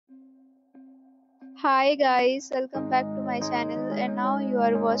Hi guys, welcome back to my channel and now you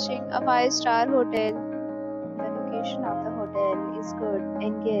are watching a 5-star hotel. The location of the hotel is good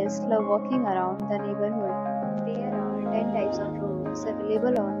and guests love walking around the neighborhood. There are 10 types of rooms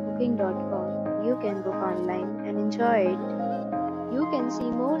available on booking.com. You can book online and enjoy it. You can see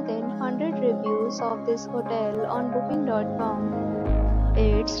more than 100 reviews of this hotel on booking.com.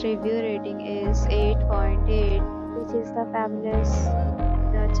 Its review rating is 8.8, which is the fabulous.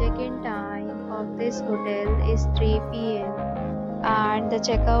 The check-in time of this hotel is 3 p.m. and the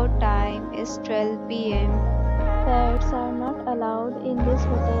checkout time is 12 p.m. Pets are not allowed in this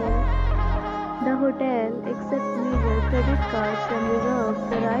hotel. The hotel accepts major credit cards and reserves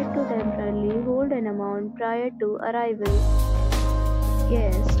the right to temporarily hold an amount prior to arrival.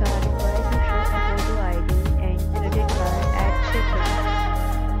 Guests are required to show a photo ID and credit card at check-in.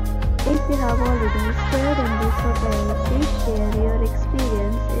 If you have already stayed in this hotel, please share your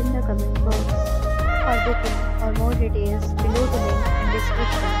experience in the comment box. For booking or more details, below the link in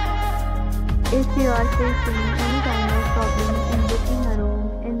description. If you are facing any kind of problem in booking a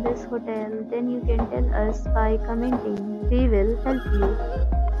room in this hotel, then you can tell us by commenting. We will help you.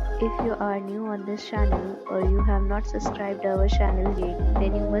 If you are new on this channel or you have not subscribed our channel yet,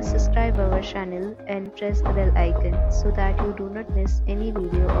 then you must subscribe our channel and press the bell icon so that you do not miss any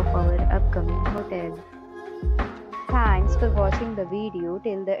video of our upcoming hotel. Thanks for watching the video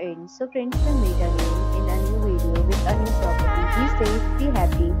till the end. So friends, will meet again in a new video with a new property. Be safe, be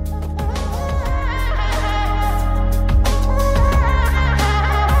happy.